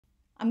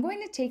I'm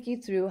going to take you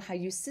through how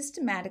you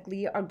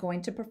systematically are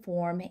going to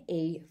perform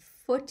a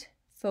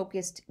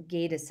foot-focused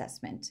gait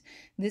assessment.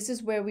 This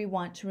is where we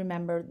want to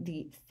remember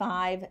the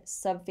 5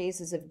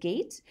 subphases of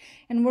gait,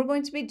 and we're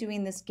going to be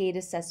doing this gait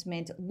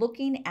assessment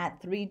looking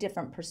at 3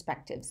 different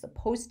perspectives: the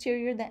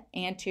posterior, the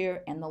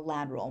anterior, and the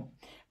lateral.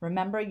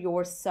 Remember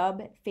your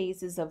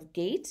subphases of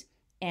gait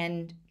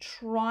and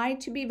try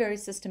to be very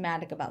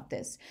systematic about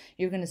this.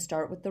 You're going to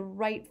start with the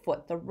right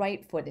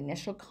foot,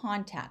 initial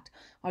contact.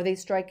 Are they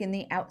striking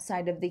the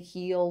outside of the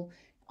heel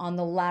on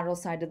the lateral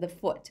side of the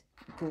foot?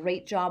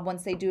 Great job.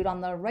 Once they do it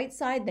on the right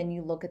side, then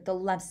you look at the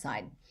left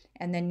side.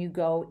 And then you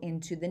go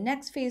into the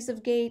next phase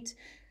of gait.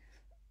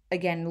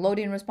 Again,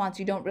 loading response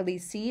you don't really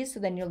see, so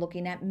then you're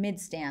looking at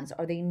mid-stance.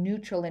 Are they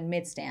neutral in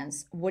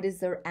mid-stance? What is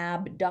their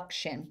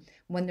abduction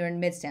when they're in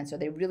mid-stance? Are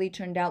they really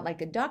turned out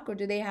like a duck, or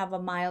do they have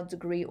a mild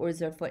degree, or is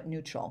their foot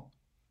neutral?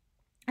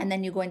 And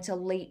then you go into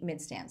late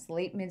mid-stance.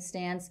 Late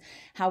mid-stance,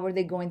 how are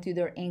they going through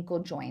their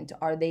ankle joint?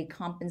 Are they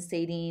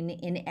compensating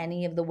in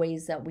any of the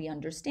ways that we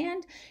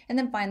understand? And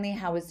then finally,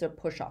 how is their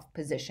push-off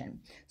position?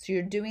 So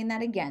you're doing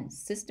that again,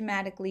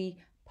 systematically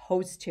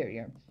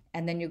posterior.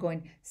 And then you're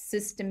going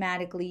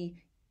systematically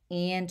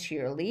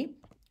anteriorly,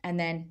 and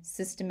then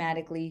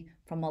systematically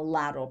from a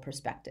lateral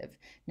perspective.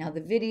 Now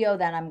the video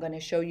that I'm going to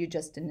show you,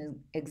 just an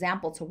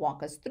example to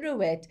walk us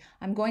through it,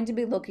 I'm going to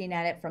be looking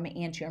at it from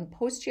anterior and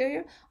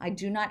posterior. I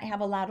do not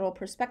have a lateral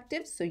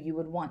perspective, so you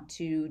would want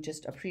to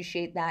just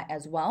appreciate that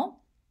as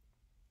well.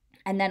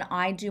 And then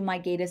I do my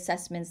gait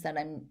assessments that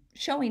I'm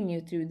showing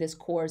you through this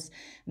course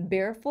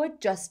barefoot,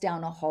 just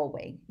down a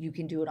hallway. You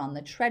can do it on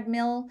the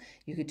treadmill,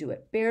 you could do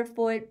it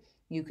barefoot,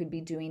 you could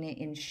be doing it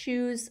in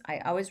shoes. I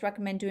always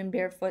recommend doing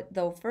barefoot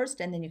though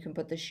first, and then you can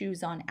put the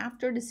shoes on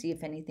after to see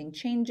if anything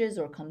changes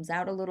or comes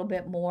out a little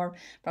bit more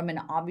from an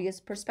obvious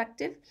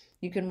perspective.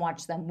 You can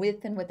watch them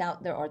with and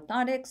without their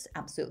orthotics,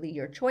 absolutely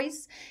your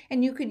choice.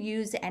 And you could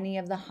use any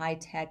of the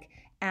high-tech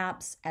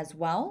apps as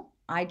well.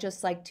 I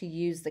just like to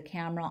use the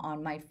camera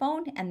on my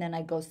phone, and then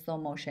I go slow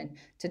motion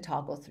to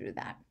toggle through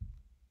that.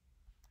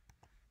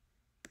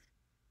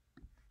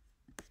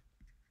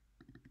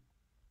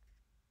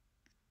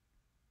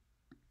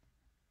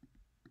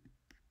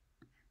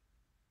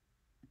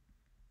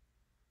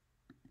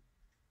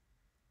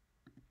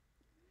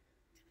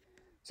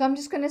 So I'm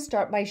just going to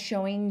start by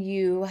showing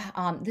you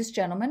this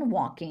gentleman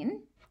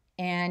walking,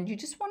 and you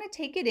just want to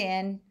take it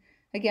in.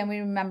 Again,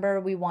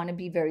 we want to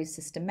be very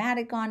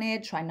systematic on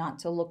it. Try not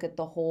to look at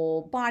the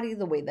whole body,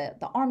 the way that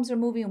the arms are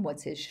moving,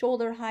 what's his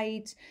shoulder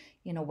height,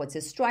 what's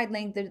his stride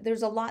length.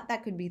 There's a lot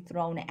that could be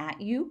thrown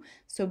at you.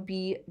 So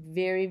be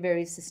very,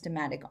 very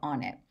systematic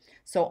on it.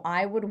 So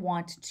I would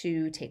want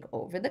to take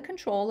over the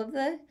control of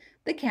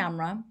the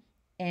camera,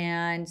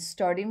 and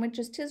starting with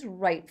just his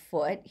right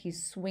foot,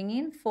 he's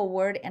swinging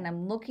forward, and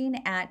I'm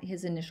looking at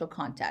his initial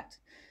contact.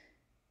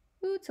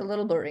 Ooh, it's a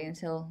little blurry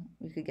until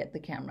we could get the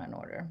camera in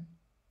order.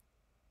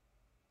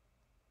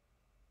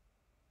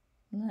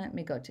 Let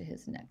me go to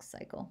his next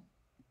cycle.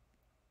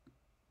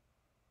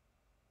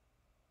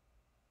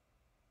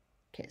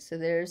 Okay, so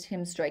there's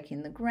him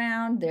striking the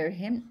ground. There's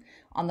him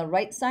on the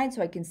right side,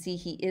 so I can see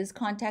he is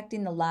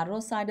contacting the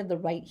lateral side of the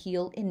right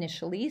heel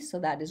initially, so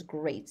that is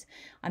great.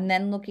 I'm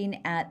then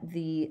looking at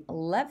the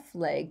left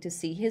leg to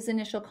see his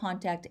initial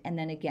contact, and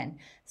then again,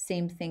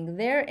 same thing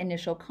there,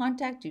 initial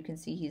contact. You can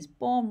see he's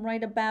boom,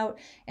 right about,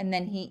 and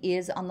then he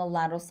is on the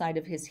lateral side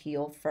of his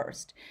heel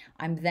first.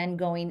 I'm then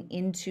going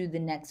into the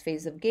next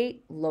phase of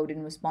gait. Load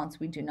and response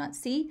we do not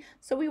see,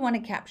 so we want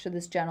to capture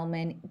this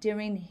gentleman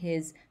during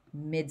his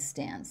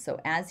mid-stance.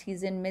 So as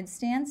he's in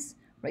mid-stance,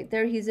 right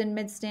there he's in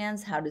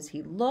mid-stance, how does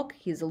he look?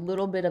 He's a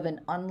little bit of an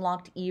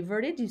unlocked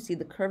everted. You see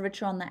the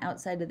curvature on the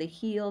outside of the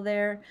heel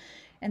there.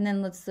 And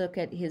then let's look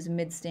at his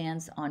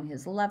mid-stance on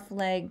his left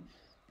leg.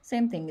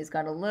 Same thing, he's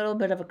got a little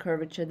bit of a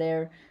curvature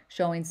there,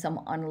 showing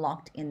some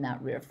unlocked in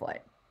that rear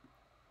foot.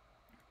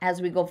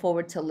 As we go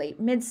forward to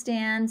late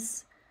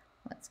mid-stance,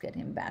 let's get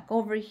him back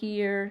over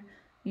here.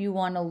 You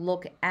want to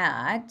look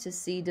at to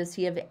see, does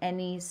he have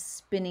any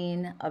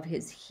spinning of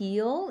his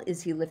heel?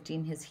 Is he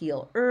lifting his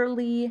heel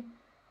early?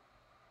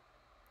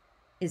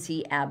 Is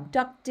he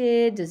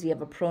abducted? Does he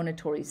have a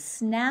pronatory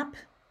snap?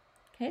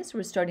 Okay, so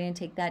we're starting to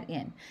take that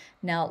in.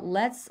 Now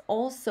let's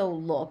also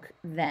look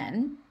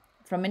then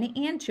from an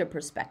anterior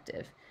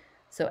perspective.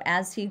 So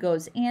as he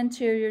goes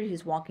anterior,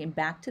 he's walking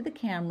back to the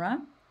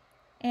camera,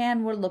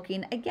 and we're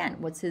looking again,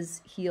 what's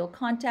his heel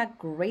contact?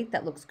 Great,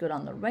 that looks good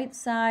on the right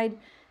side.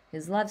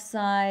 His left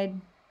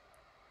side,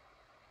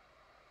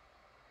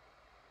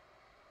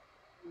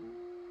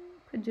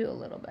 could do a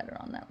little better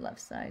on that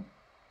left side.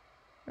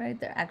 Right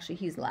there, actually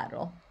he's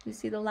lateral. You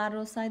see the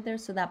lateral side there?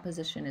 So that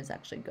position is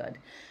actually good.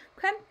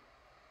 Okay,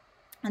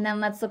 and then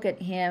let's look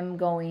at him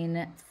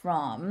going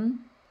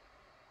from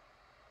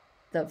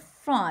the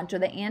front or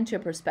the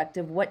anterior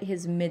perspective, what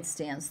his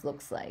mid-stance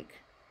looks like.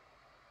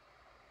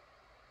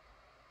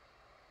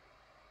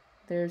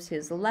 There's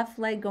his left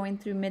leg going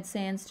through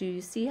mid-stance. Do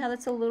you see how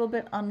that's a little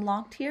bit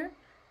unlocked here?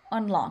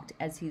 Unlocked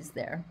as he's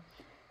there.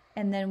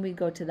 And then we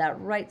go to that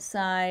right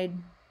side.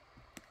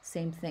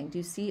 Same thing. Do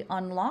you see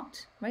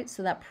unlocked, right?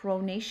 So that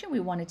pronation, we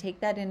want to take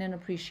that in and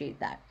appreciate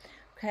that,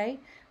 okay?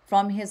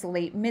 From his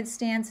late mid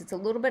stance, it's a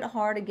little bit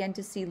hard again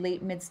to see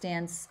late mid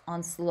stance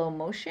on slow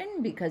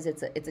motion because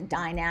it's a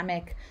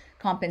dynamic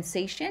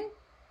compensation,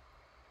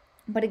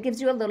 but it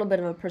gives you a little bit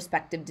of a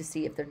perspective to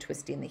see if they're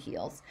twisting the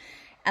heels.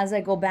 As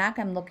I go back,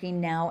 I'm looking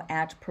now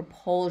at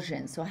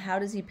propulsion. So how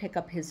does he pick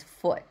up his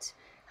foot?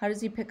 How does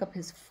he pick up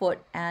his foot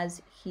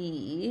as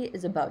he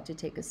is about to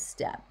take a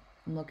step?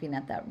 I'm looking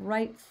at that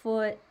right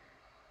foot.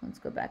 Let's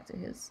go back to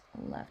his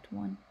left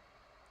one.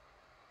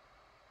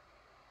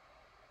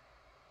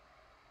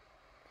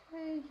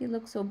 Okay, he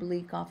looks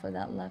oblique off of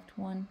that left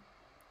one.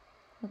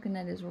 Looking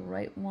at his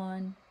right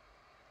one.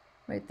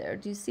 Right there.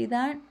 Do you see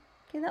that?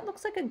 Okay, that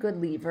looks like a good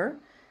lever.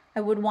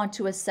 I would want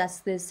to assess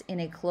this in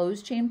a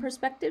closed chain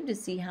perspective to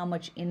see how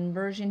much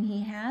inversion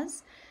he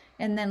has.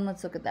 And then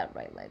let's look at that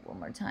right leg one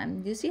more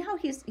time. Do you see how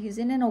he's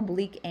in an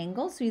oblique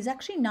angle? So he's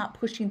actually not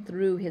pushing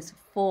through his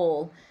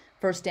full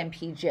first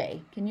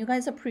MPJ. Can you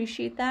guys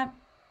appreciate that?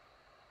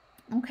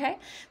 Okay,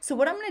 so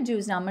what I'm going to do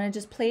is now I'm going to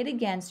just play it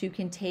again so you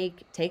can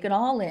take it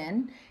all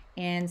in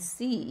and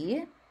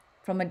see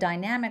from a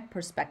dynamic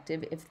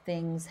perspective if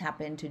things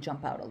happen to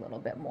jump out a little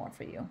bit more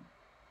for you.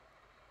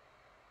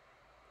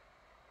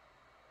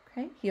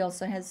 Okay, he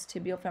also has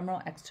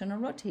tibiofemoral external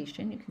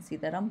rotation. You can see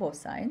that on both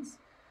sides.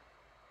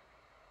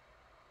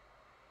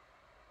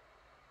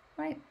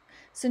 Right.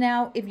 So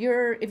now if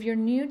you're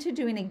new to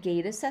doing a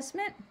gait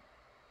assessment,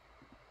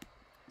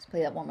 let's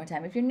play that one more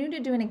time. If you're new to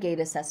doing a gait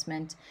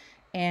assessment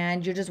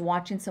and you're just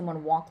watching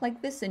someone walk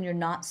like this and you're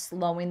not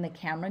slowing the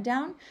camera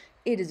down,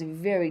 it is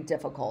very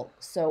difficult.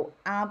 So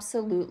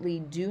absolutely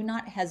do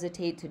not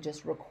hesitate to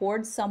just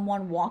record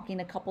someone walking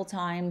a couple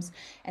times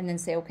and then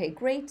say, okay,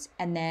 great.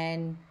 And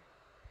then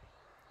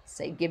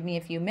say, give me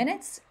a few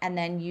minutes. And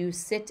then you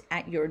sit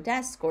at your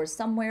desk or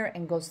somewhere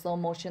and go slow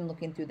motion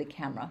looking through the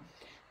camera.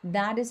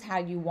 That is how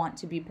you want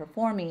to be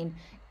performing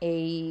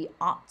a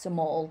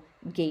optimal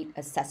gait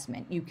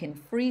assessment. You can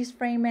freeze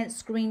frame it,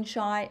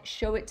 screenshot,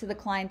 show it to the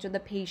client or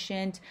the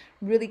patient,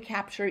 really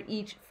capture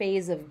each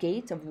phase of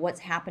gait of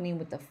what's happening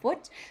with the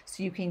foot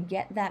so you can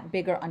get that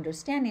bigger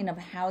understanding of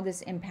how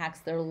this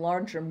impacts their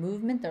larger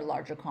movement, their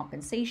larger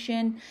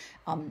compensation,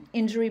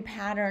 injury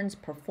patterns,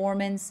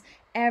 performance,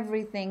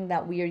 everything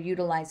that we are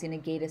utilizing a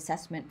gait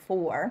assessment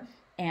for.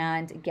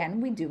 And again,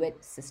 we do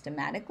it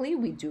systematically.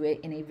 We do it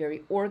in a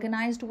very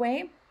organized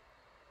way.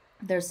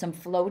 There's some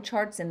flow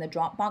charts in the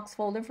Dropbox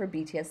folder for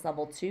BTS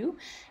Level 2.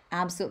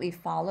 Absolutely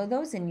follow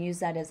those and use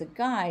that as a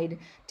guide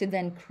to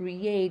then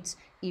create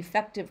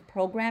effective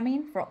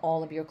programming for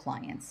all of your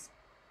clients.